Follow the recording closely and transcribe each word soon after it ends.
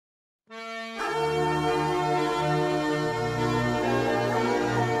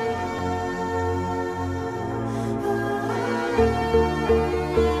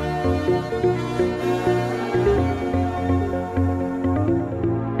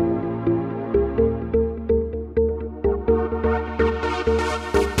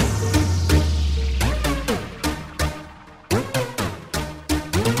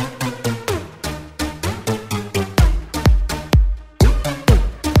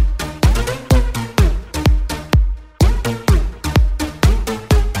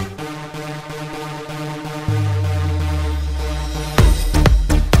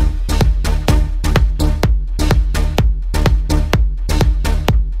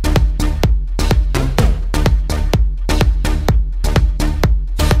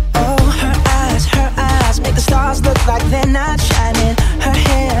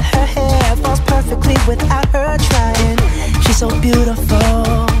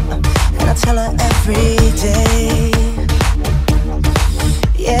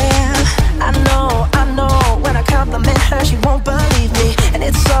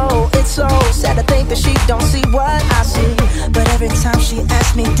she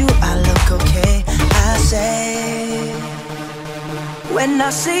asks me, do I look okay? I say, when I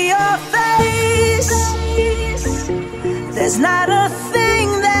see your face, there's not a thing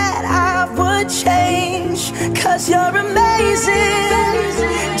that I would change. 'Cause you're amazing,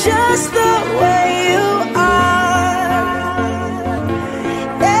 just the way you are.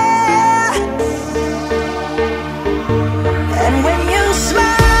 Yeah. And when you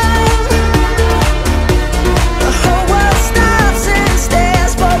smile, the whole world stops and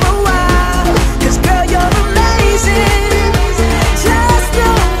stares for a while. 'Cause girl, you're amazing, just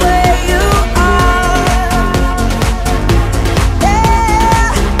the way you are. Yeah.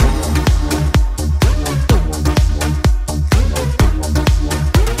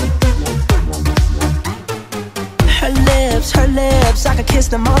 Her lips, I could kiss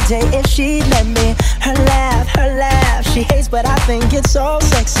them all day if she'd let me. Her laugh, she hates but I think it's so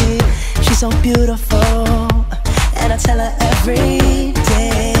sexy. She's so beautiful, and I tell her every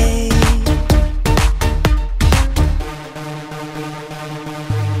day.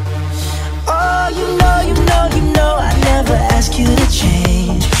 Oh, you know I never ask you to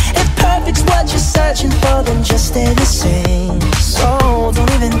change. If perfect's what you're searching for, then just stay the same. So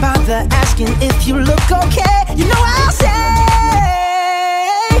don't even bother asking if you look okay. You know I'll say,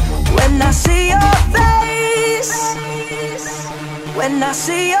 when I see your face, when I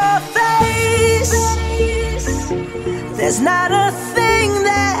see your face, there's not a thing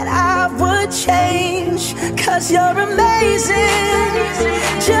that